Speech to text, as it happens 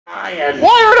lying.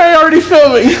 Why aren't I already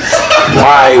filming?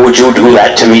 Why would you do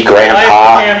that to me,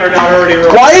 Grandpa?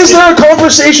 Why is there a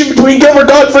conversation between Gilbert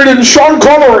Gottfried and Sean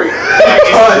Connery?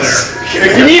 Because.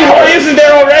 You need why isn't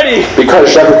there already?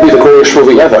 Because that would be the greatest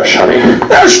movie ever, Sonny.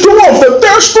 There's 2 of them.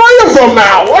 There's 3 of them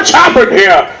now. What's happened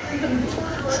here?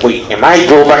 Wait, am I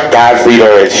Gilbert Gottfried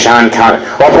or is Sean Connery?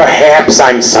 Or perhaps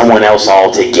I'm someone else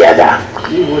altogether.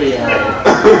 Heath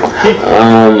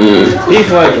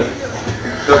Ledger.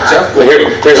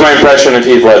 Here's my impression of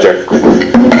Heath Ledger.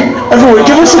 Everyone,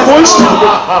 give us a voice.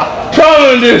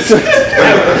 Trauma inducer.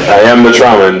 I am the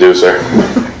trauma inducer.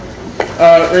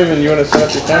 Raven, you want to set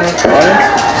up your camera?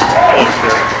 Audience?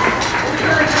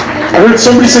 I heard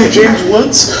somebody say James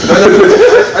Woods.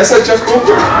 I said Jeff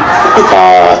Goldberg.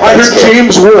 I heard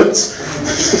James Woods.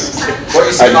 What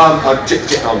you said?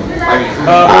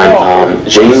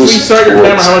 James. If we start your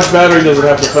camera, how much battery does it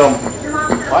have to film?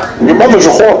 What? Your mother's a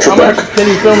whore, How much Trebek. can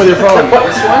you film with your phone?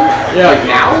 This one? Yeah. Like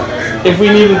now? If we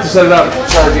needed to set it up.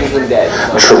 Charging when dead.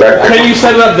 Trebek. Can you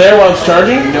set it up there while it's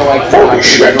charging? No, I cannot. Holy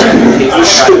shit.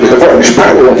 Still the French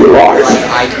battle of your life.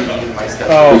 I can use my stuff.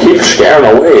 Oh. You keep scaring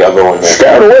away everyone.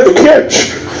 Scared away the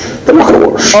kids. They're not gonna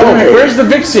work. Oh, where's the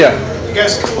Vixia?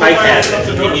 I can't.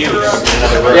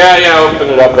 Yeah, open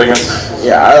it up, I guess.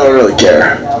 Yeah, I don't really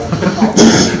care.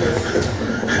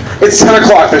 It's 10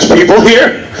 o'clock. There's people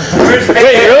here. Wait,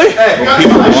 really?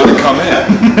 People want to come in.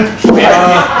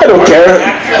 I don't care.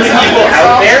 People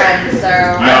out there?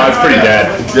 No, it's pretty dead.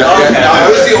 I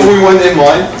was the only one in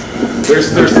line. There's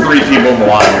 3 people in the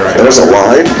line here right now. There's a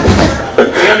line.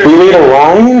 We need a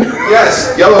line?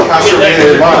 Yes, yellow pastor made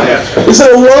it in line. Is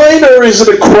it a line or is it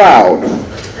a crowd?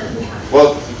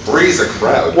 Well, 3's a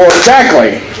crowd. Well,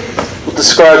 exactly.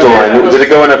 Describe the line. Did it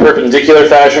go in a perpendicular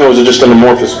fashion or was it just an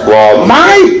amorphous blob?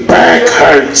 My back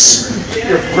hurts. Is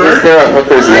there a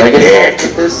hooker's leg involved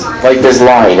with this? Like this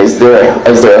line, is there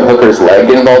a hooker's leg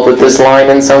involved with this line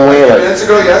in some way? Like, Minutes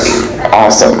ago, yes.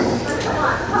 awesome.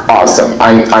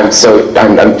 I'm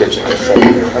ditching this thing.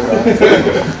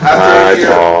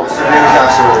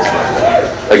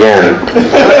 Again.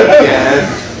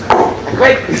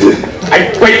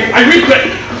 I requit.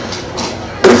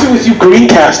 What's it with you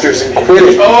greencasters and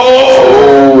quitting?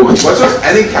 Oh. What's with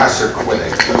any caster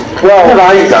quitting? Well,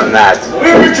 I've done that.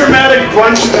 We were a dramatic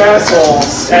bunch of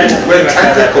assholes. With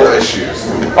technical issues.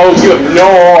 Oh, you have no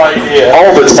idea.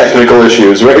 All the technical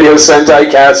issues. Radio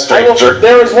Sentai Cast Stranger.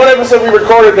 There was one episode we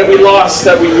recorded that we lost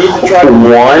that we need to try to...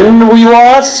 One we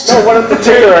lost? No, one at the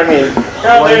theater, I mean.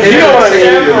 You know what I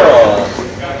mean.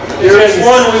 There's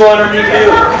one we want to redo.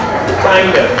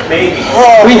 Kind of, maybe.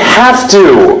 We have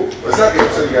to. What's that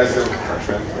episode you guys did with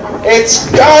Frenchman? It's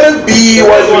gotta be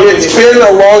it's been a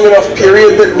long enough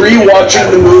period that rewatching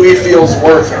the movie feels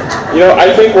worth it. You know, I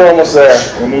think we're almost there.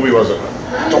 What movie was it?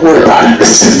 Don't worry about it.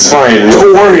 It's fine.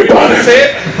 Don't worry about it.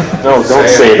 Say it. No, don't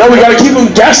say it. No, we gotta keep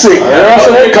them guessing. Or else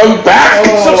they won't come back.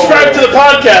 Subscribe to the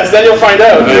podcast, then you'll find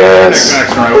out. Yes.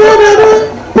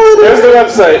 There's the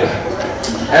website.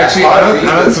 Actually, I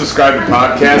don't subscribe to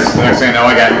podcasts. The next thing I know,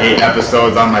 I got 8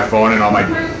 episodes on my phone and all my...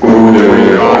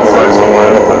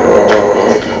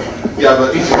 Yeah,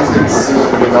 but he's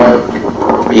consumed with our...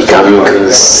 Become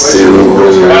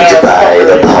consumed by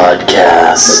the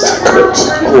podcast.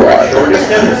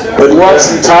 But lots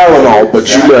of Tylenol, but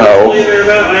you know.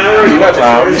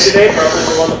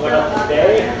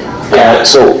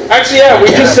 So, Actually, yeah, we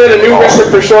just set a new record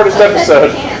for shortest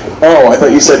episode. Oh, I thought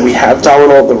you said we have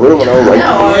Tylenol in the room, and I was like,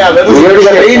 Yeah, that we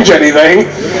doesn't didn't change anything.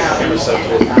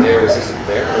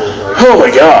 Oh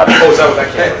my god. Oh, is that what that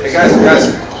came? Hey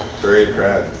guys. Great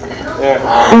crowd.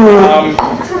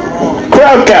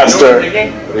 Crowdcaster.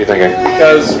 what are you thinking?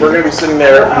 Because we're going to be sitting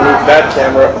there and move that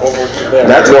camera over to there.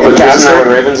 That's Isn't what the that caster. what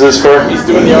Ravens is for? He's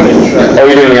doing the audience shot. Oh,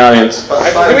 you're doing the audience. Do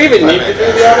we even need to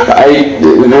do the audience?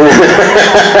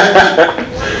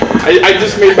 I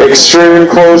just made the... Extreme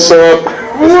close-up.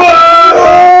 Whoa!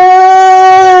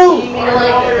 You need to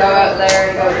like go out there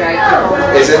and go drag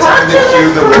people. Is it time to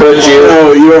cue the... Could you?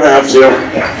 No, you don't have to.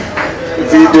 If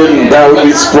you didn't, that would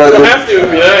be I splendid. have to, it'd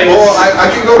be nice. Well, I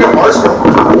can go get Marshall.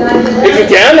 If you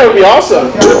can, that would be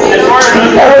awesome.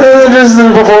 Just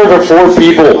before 4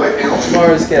 people.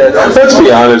 Let's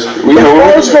be honest. We When know.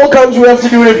 Mars comes, we have to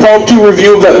do an impromptu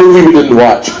review of that movie we didn't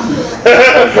watch.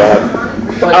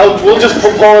 We'll just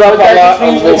pull it up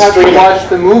on the stream. watch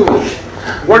the movie.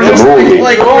 We're just we're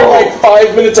like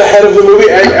 5 minutes ahead of the movie,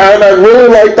 and I really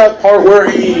like that part where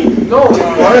he beat up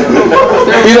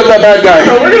that bad guy.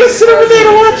 We're gonna sit over there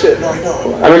and watch it.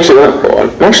 I'm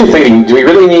actually thinking. Do we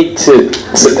really need to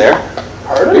sit there?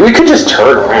 We could just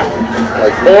turn around.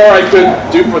 Or I could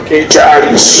duplicate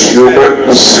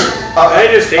Transhumans. I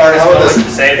just take this moment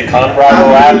to say the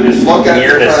ConBravo app is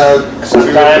weird as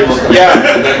sometimes. Yeah.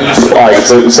 Like,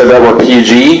 so that we're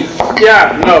PG?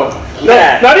 Yeah, no. No,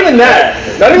 not even that.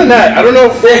 Not even that. I don't know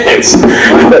if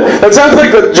That sounds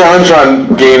like the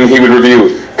JonTron game he would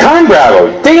review.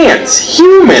 ConBravo, dance,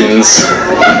 humans.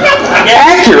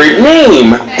 Accurate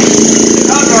name.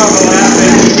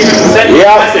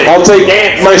 Yeah, I'll take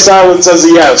my silence as a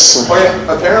yes.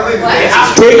 Apparently,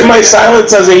 Take my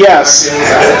silence as a yes.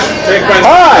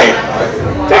 Hi!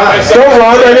 Don't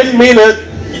run, I didn't mean it.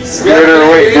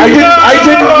 I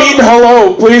didn't mean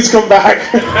hello. Please come back.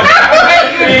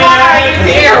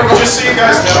 Just so you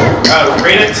guys know,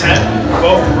 right at 10,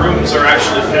 both rooms are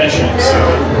actually finishing, so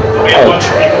there'll be a bunch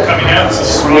of people coming out.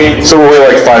 So we'll wait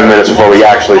like 5 minutes before we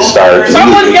actually start.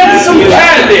 Someone get some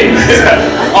candy!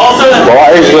 Also,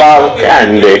 Boys love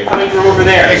candy. coming from over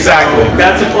there. Exactly.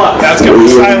 That's a plus. That's going to We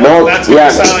be silent. don't That's going to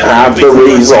yet be silent. have the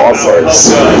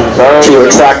resources to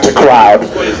attract a crowd.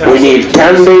 We need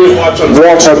candy,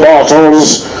 water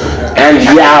bottles, and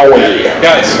Yowie.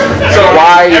 Guys, so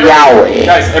Why Yowie?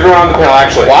 guys, everyone on the panel,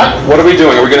 actually. What are we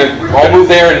doing? Are we gonna all move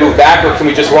there and move back, or can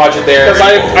we just watch it there? because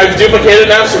I've duplicated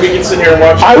now, so we can sit here and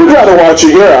watch. I would rather watch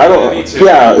it here. I don't.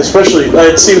 Yeah, especially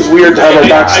it seems weird to have our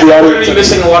backs to the We're audience. going to be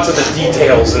missing lots of the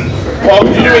details and Paul,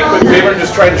 could you do me a quick favor and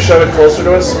just try to shove it closer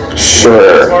to us? As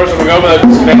Sure. far as we go without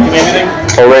disconnecting anything?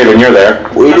 Oh, Raven, you're there.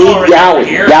 We need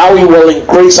Yowie. Yowie will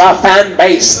increase our fan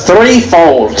base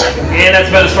threefold. And that's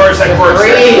about as far as I can work.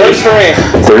 Works for me.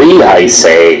 3, I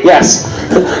say. Yes,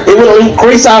 it will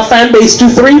increase our fan base to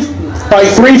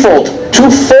threefold. To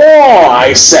 4,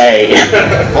 I say.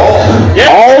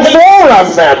 All 4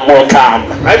 of them will come.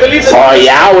 I believe For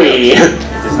that. Yowie.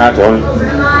 It is not only,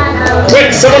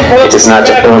 Wait, someone pull up. it is not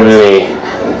only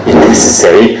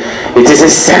necessary, it is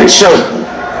essential.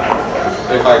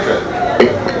 if I could.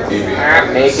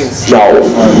 No.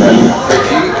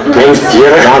 If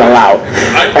you're not allowed.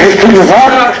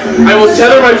 I will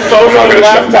tether my phone on the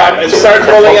laptop and start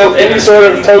pulling out any sort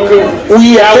of toku.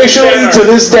 We officially, to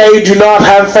this day, do not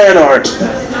have fan art.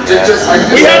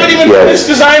 We haven't even finished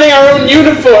designing our own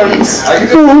uniforms.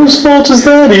 Whose fault is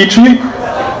that, Ichi?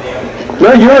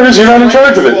 Not yours, you're not in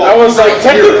charge of it. I was like,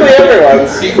 technically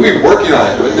everyone's. He could be working on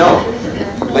it, but no.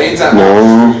 Lane's at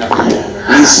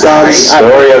He's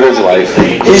Story of his life.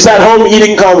 he's at home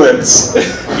eating comments.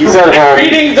 He's at home.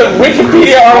 Reading the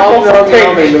Wikipedia article for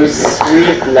Pink. Those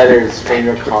sweet letters in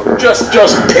your color. Just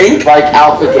pink? Like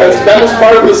alphabet. That was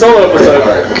part of the solo episode.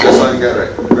 Alright, this one got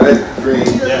right. Red, green,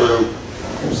 blue,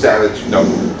 savage, no.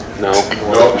 No.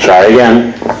 No. Try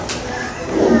again.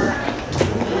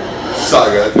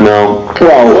 Saga. No.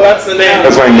 Well, Well, that's the name.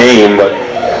 That's my name, but...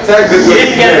 You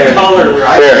didn't get the color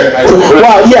right. There.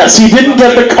 well, yes, he didn't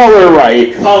get the color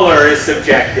right. Color is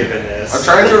subjective in this. I'm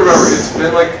trying to remember. It's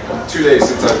been like 2 days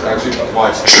since I've actually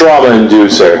watched. Trauma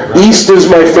inducer. East is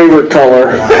my favorite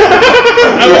color.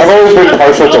 I've always been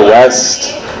partial to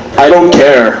West. I don't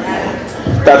care.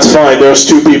 That's fine, there's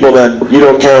 2 people then. You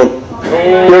don't count.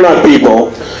 You're not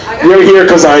people. You're here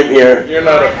because I'm here. You're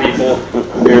not a people.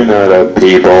 You're not a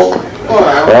people.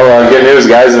 Well, good news,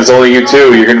 guys. If it's only you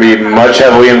 2, you're going to be much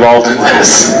heavily involved in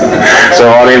this. So,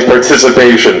 audience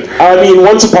participation. I mean,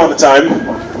 once upon a time,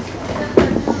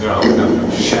 No.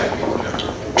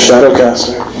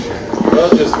 Shadowcaster. Well,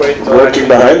 just wait until Working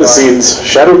behind the scenes,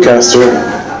 Shadowcaster.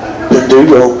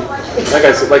 Pindugo. Like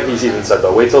I said, like he's even said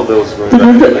though, wait till those rooms Come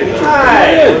on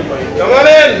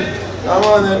in. Come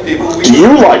on then, people. Do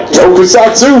you like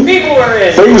tokusatsu? People are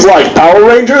in. Things like Power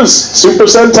Rangers, Super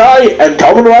Sentai, and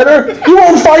Kamen Rider? You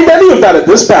won't find any of that at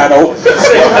this panel.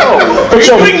 But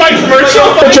you'll, Doing my commercial.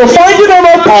 but you'll find it on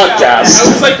our I podcast.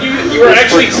 was like, you were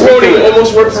actually quoting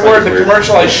almost word for word the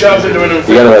commercial I shoved into an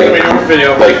You gotta, animated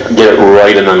video. like, get it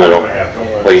right in the middle.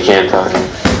 Like, you can't talk.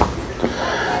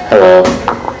 Hello.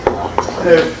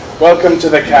 Welcome to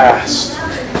the cast.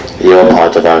 You're a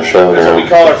part of our show That's what we now.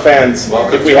 call our fans.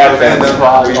 If we have fans.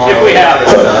 If we have it.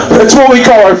 That's what we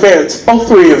call our fans. All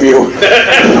 3 of you.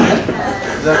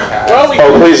 Well,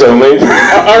 Oh, please don't leave.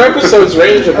 our episodes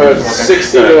range about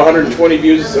 60 to 120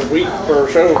 views a week per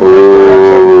show.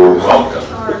 Ooh.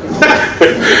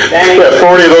 Yeah,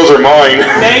 40 of those are mine.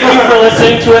 Thank you for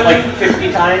listening to it like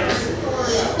 50 times.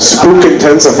 Spook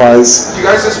intensifies. You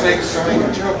guys just make so many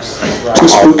good jokes. Too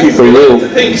spooky for I you.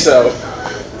 think so.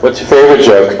 What's your favorite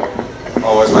joke?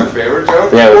 Oh, what's my favorite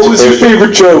joke? Yeah, What was what's your your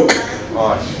favorite? favorite joke?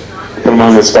 Oh, Put him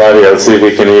on the spot here. Let's see if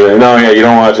he can even. No, yeah, you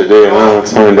don't watch it, do you? No,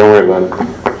 it's fine. Don't worry about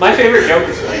it. My favorite joke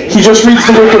is Lane. He just reads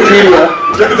the Wikipedia.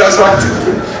 yeah, that's right.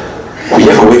 We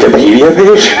have a Wikipedia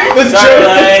page? The Sorry,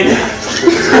 joke. Lane.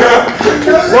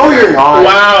 No, you're not.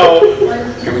 Wow.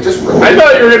 Can we just... I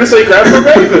thought you were going to say Grandpa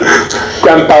Raven.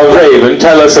 Grandpa Raven,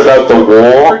 tell us about the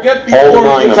war. Forget All before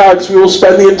nine the of tags. We will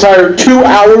spend the entire 2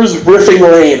 hours riffing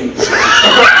Lane.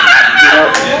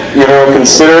 You know,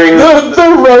 considering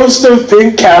The roast of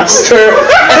Pinkcaster,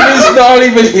 and he's not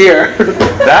even here.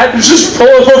 that Just pull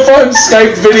up a fun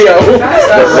Skype video.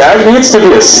 that needs to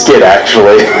be a skit,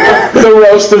 actually. The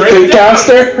roast of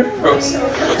Pinkcaster.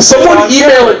 Someone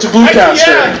email it to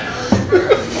Bluecaster.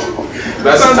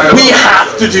 That's the title. We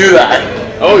have to do that.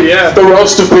 Oh, yeah. The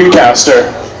roast of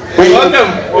Pinkcaster. Welcome.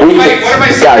 What am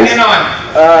I sitting in on?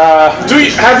 Do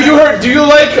you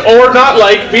like or not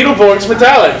like Beetleborgs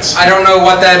Metallics? I don't know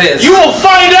what that is. You will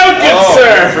find out, good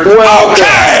sir.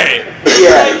 Okay!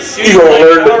 Yes. You will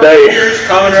learn today.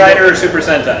 Kamen Rider or Super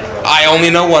Sentai? I only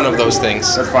know one of those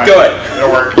things. That's fine. Good.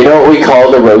 It'll work. You know what we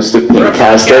call the roast of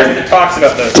Pinkcaster? It talks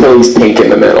about those. Till he's pink in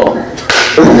the middle.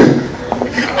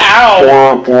 Ow.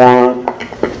 Wah, wah.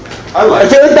 I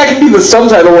feel like that can be the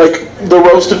subtitle, like the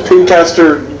roast of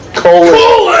Pinkcaster :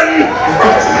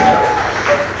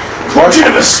 Fortune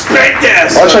of a spanked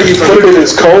ass. Watch how you put it in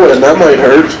his colon. That might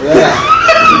hurt.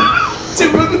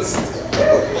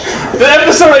 The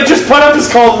episode I just put up is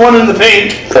called One in the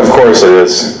Pink. Of course it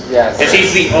is. Yes. And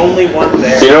he's the only one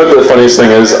there. You know what the funniest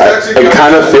thing is? I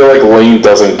kind of feel like Lane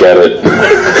doesn't get it.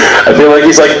 I feel like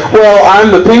he's like, well, I'm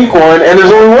the pink one, and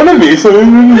there's only one of me, so...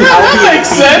 That makes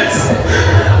sense.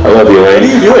 I love you, What are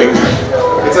Lane. you doing?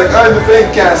 It's like, I'm the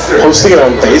Pinkcaster. Posting it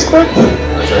on Facebook?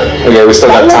 Okay, we still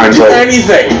I got time won't do to...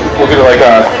 anything. We'll give it like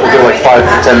 5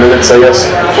 to 10 minutes, I guess.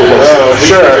 Oh,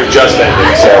 sure. Just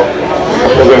ended, so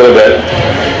we'll give it a bit.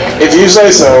 If you say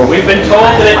so. We've been told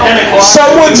that at 10 o'clock...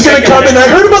 Someone's gonna come in. I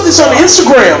heard about this on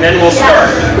Instagram. And then we'll start.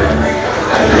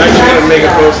 I'm actually going to make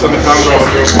a post on the ConBravo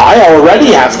group. I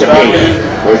already have to pay.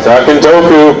 We're talking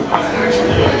Toku.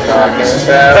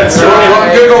 That's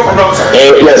I'm gonna go for notes.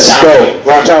 Let's go.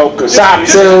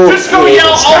 Tokusatsu. Just go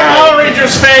yell all Power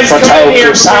Rangers fans come in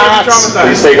here before you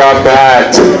Please traumatized. take off the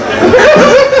hat.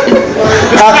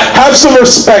 Have some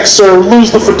respect, sir.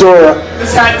 Lose the fedora.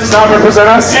 This hat does not represent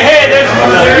us. Hey, there's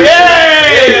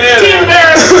Yay! Team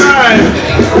Marathon!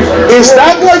 Is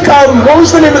that like, what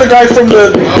was the name of the guy from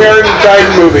the Baron Guide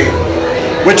movie?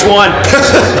 Which one?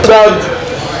 The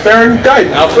Baron Guide.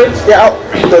 Alfred? Yeah,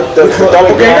 the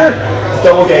doppelganger?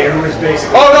 Doubleganger, who is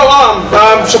basically... Oh no,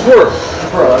 Shapur.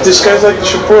 This guy's like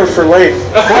Shapur for late.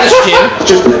 Question.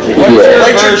 Just What's your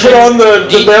like to aversion? put on the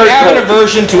Do you Baron have an Guide.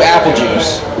 aversion to apple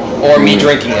juice? Or me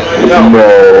drinking it? No.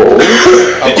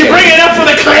 Did you bring it up for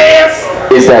the class?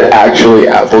 Is that actually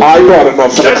apple? I brought him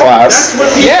up for the class. That's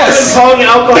what people have been calling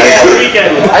alcohol all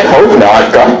weekend. I hope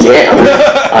not. God damn.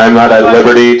 I'm not at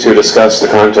liberty to discuss the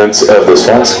contents of this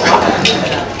flask.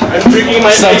 I'm drinking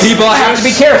my... Some people have to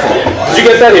be careful. Did you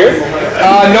get that here?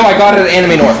 No, I got it at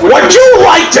Anime North. Would you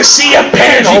like to see a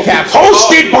panel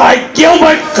hosted by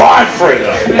Gilbert Godfrey?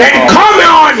 Then come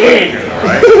on in.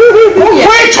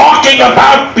 We're talking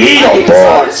about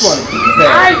Beetleborgs.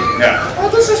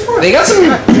 They got some.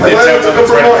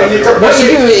 What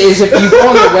you do is if you go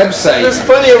on their website There's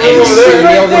plenty of and room you over see there.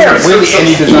 nail them really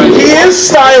any design. He is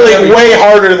styling way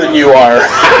harder than you are.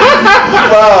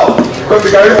 Wow. But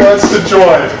the guy who wants to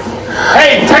join.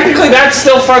 Hey, technically that's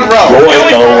still front row. Boy,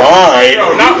 Only the front line.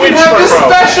 row, not which front row.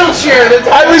 special chair.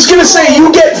 I was gonna say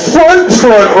you get front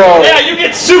row. Yeah, you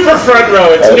get super front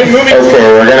row. It's a new movie.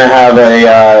 Okay, we're gonna have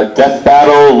a death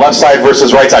battle, left side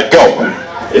versus right side. Go!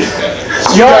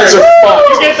 You guys are fucked.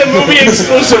 You get the movie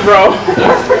exclusive row.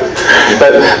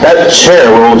 That chair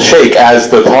will shake as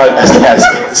the podcast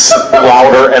gets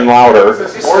louder and louder.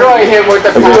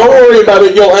 Don't worry about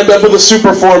it. You'll end up with a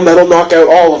super form that'll knock out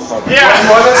all of them. Yeah.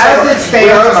 As it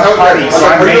stands on a party, so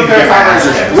I'm ready to get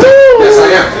Yes,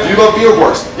 I am. You love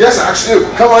Beetleborgs. Yes, I actually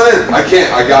do. Come on in. I can't.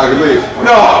 I gotta leave.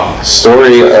 No.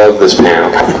 Story of this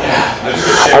panel.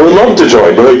 I would love to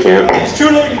join, but I can't. It's too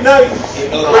late at night.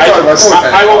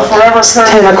 I will forever serve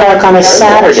 10 o'clock on a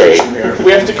Saturday.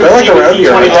 We have to go They're like around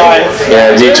here. D20 live.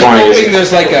 Yeah, I'm D20 hoping is...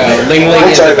 there's like a Ling Ling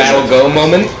in the battle go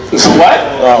moment. What?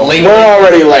 Ling We're Ling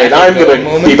already late. battle I'm go gonna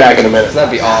moment. be back in a minute. That'd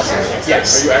be awesome.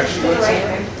 Yes. Are you actually doing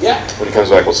something? Yeah. When he comes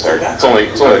back, we'll start. It's only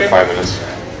like 5 minutes.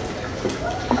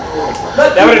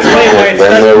 That would explain why it's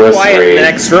Then there were quiet in three. the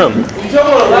next room. You don't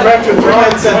want to run back to the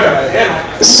Brian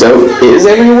Center. So, is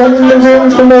everyone in the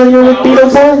room familiar with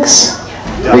Beetleborgs?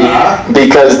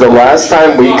 Because the last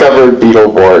time we covered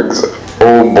Beetleborgs,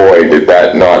 oh boy, did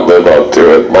that not live up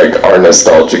to it, like our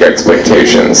nostalgic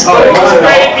expectations. Like,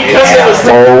 Right, because it was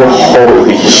oh,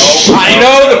 holy shit. I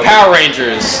know the Power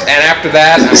Rangers, and after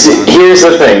that, See, here's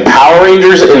the thing. Power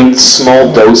Rangers in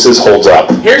small doses holds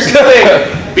up. Here's the thing.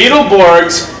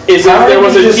 Beetleborgs is if there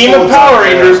was a team of Power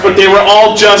Rangers, but they were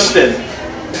all Justin.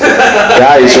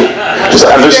 Guys,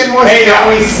 Hey, don't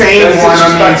we save one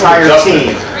on the entire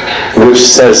team? which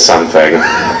says something.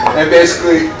 And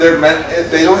basically,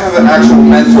 they don't have an actual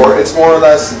mentor. It's more or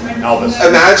less. Elvis.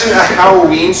 Imagine a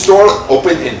Halloween store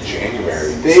open in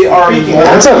January. They are.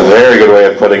 That's a very good way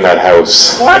of putting that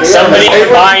house. What? Somebody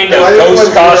combined a ghost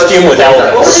costume with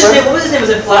Elvis. What was his name? Was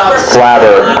it Flabber?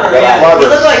 Flabber. Yeah. He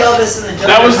looked like Elvis in the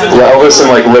Joker. That was the Elvis and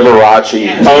like Liberace.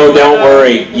 Oh, don't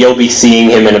worry. You'll be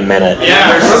seeing him in a minute.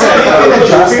 yeah.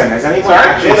 Justin, has anyone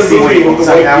actually seen what he looks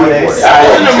like nowadays? That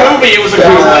was in the movie. It was a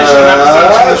compilation of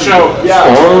episodes from the show.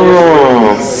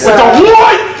 Oh. With the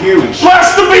what?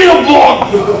 Blast the Beetleborg!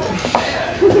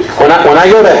 When I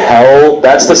go to hell,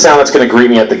 that's the sound that's going to greet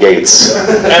me at the gates.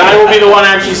 And I will be the one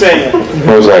actually saying it.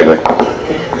 Most likely.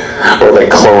 Or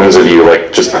like clones of you,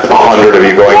 like just 100 of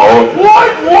you going, oh,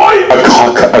 a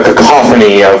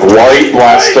cacophony of white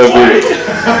blast of you.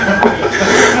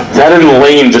 That and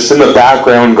Lane just in the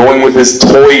background going with his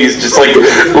toys, just like,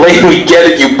 Lane, we get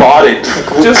it, you bought it.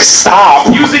 Just stop.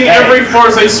 Using every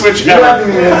Forza Switch ever.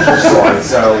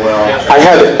 I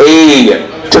have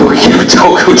a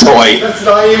Toku toy. That's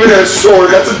not even a sword.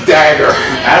 That's a dagger.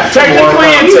 Technically,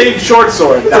 it's a short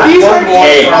sword.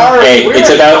 Hey, it's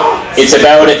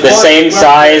about the same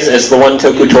size as the one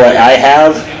Toku toy I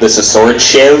have. This is sword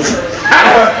shiv.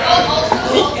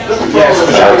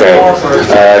 Okay.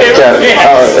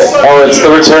 It's the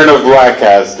return of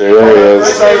Blackcaster. There he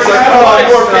is. There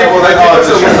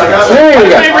you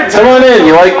go. Come on in.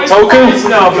 You like Toku?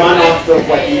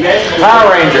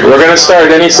 Power Rangers. We're gonna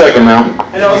start any second now.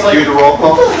 Do the roll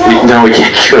call. No, we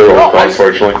can't do the roll call,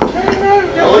 unfortunately.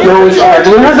 No, we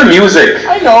don't have the music.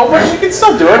 I know, but we can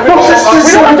still do it. We don't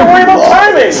have to worry about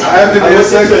timing. I have to do a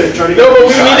second. No, but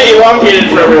we need to elongate it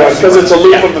for everyone because it's a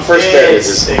loop of the first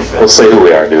phase. We'll say who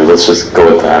we are, dude. Let's just go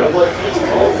with that.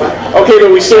 Okay,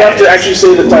 but we still have to actually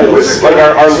say the titles. Like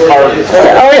our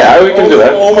Oh yeah, we can do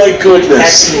that. Oh my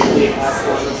goodness.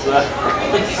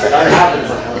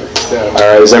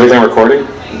 Is everything recording?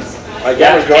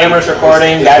 Yeah, camera's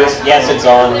recording. Yes, it's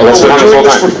on. Oh, that's been on this whole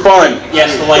time. For fun.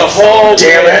 Yes, the lights.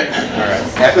 Damn it.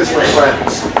 F is for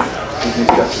friends.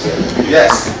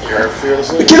 Yes.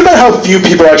 Forget about how few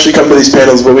people actually come to these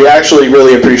panels, but we actually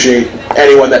really appreciate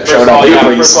anyone that showed up.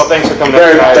 First of all, thanks for coming.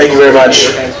 Thank you very much.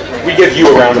 We give you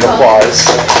a round of applause.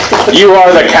 You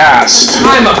are the cast.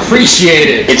 I'm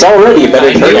appreciated. It's already a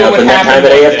better turnout than that time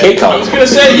at AFK I Con. was gonna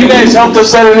say, you guys helped us.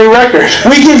 Set a new record.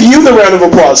 We give you the round of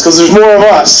applause because there's more of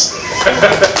us.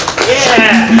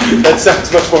 Yeah. That sounds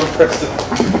much more impressive.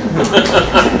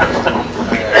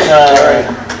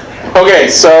 Okay,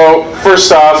 so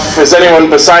first off, has anyone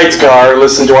besides Gar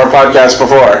listened to our podcast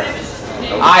before?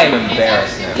 I am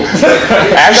embarrassed now.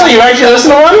 Actually, you actually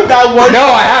listened to one?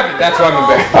 No, I haven't. That's why I'm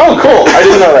embarrassed. Oh, cool. I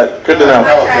didn't know that. Good to know.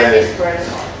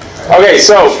 Okay,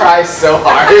 so Try so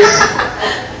hard.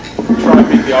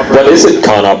 What is it,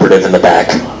 con operative in the back?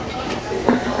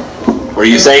 Were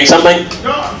you saying something?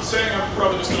 No, I'm saying I'm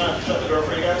probably just gonna shut the door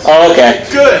for you guys. Oh, okay.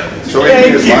 Good. So we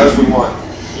can be as loud as we want.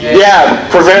 yeah,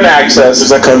 prevent access. Is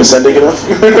that condescending enough?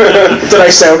 Did I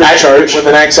sound in charge? With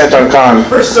an accent on con.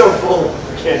 We're so full.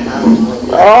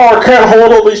 Oh, I can't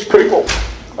hold all these people.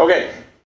 Okay.